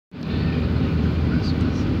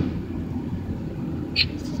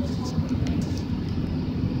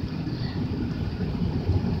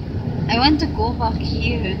I want to go back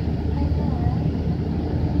here.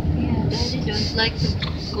 Yeah, Daddy don't like to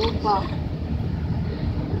go back.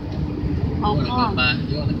 How come?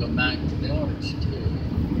 You want to go back to the orange too?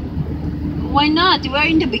 Why not? We're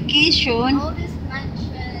in the vacation. All these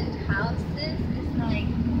mansion houses is like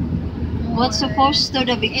What's supposed to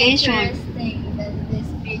the vacation? interesting than this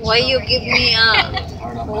beach. Why you over give here. me It's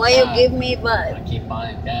hard on my why you side. give me I but keep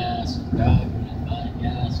buying gas, driving, and buying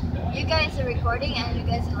gas, driving. You guys are recording and you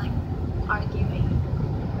guys are like arguing.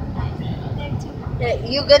 Nice. They're too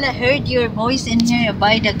you gonna heard your voice in here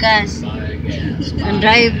by the gas Buy gas. and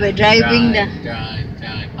driving the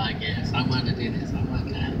Drive, buy gas. I want to do this. I want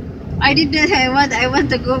that. I did that. I want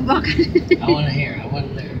to go back. I want to hear. I want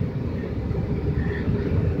to learn.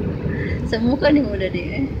 Sa mukha ni mo dadi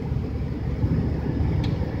eh.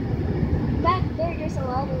 Back there, there's a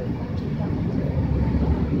lot of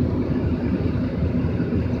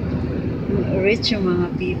Rich yung mga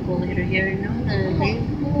people here, no?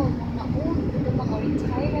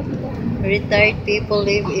 Retired people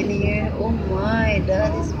live in here. Oh my,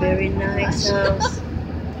 that is very nice house.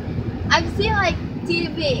 I've seen like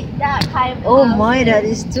TV, that kind of Oh house. my, that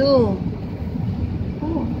is too.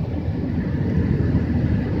 Oh.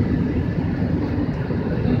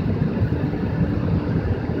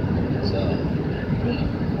 So,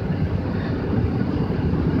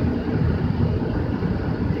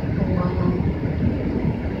 Wow.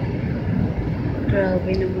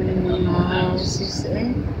 Grabe naman yung mga houses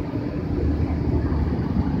eh.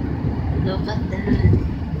 Look at that.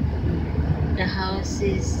 The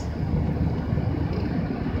houses.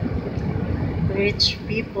 Rich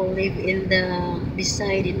people live in the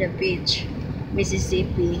beside in the beach,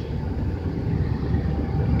 Mississippi.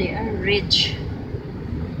 They are rich.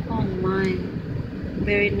 Oh my,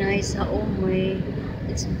 very nice. Oh my,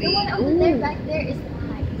 it's The big. one over there, Ooh. back there is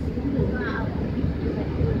nice. Wow.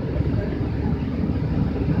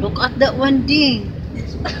 Look at that one ding.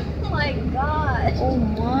 Oh my god. Oh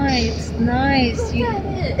my, it's nice. Look at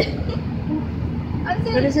it. I'm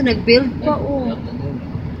Pero saying, sa nag-build pa oh.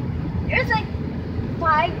 there's like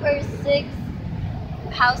 5 or 6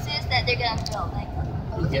 houses that they're gonna build. Like,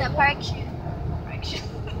 look at that park shoot.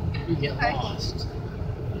 You get lost.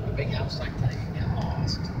 A big house like that, you get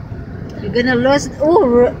lost. You're gonna lose.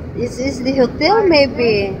 Oh, this is the hotel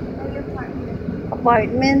maybe. Oh, your apartment.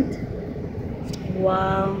 Apartment.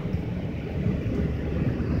 Wow.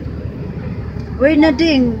 We're not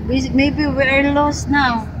ding. Maybe we're lost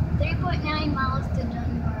now. 3.9 miles to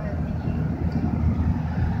Dunbar.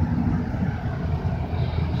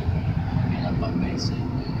 Get up on basic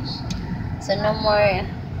news. So no more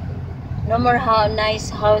nice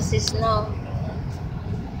houses now.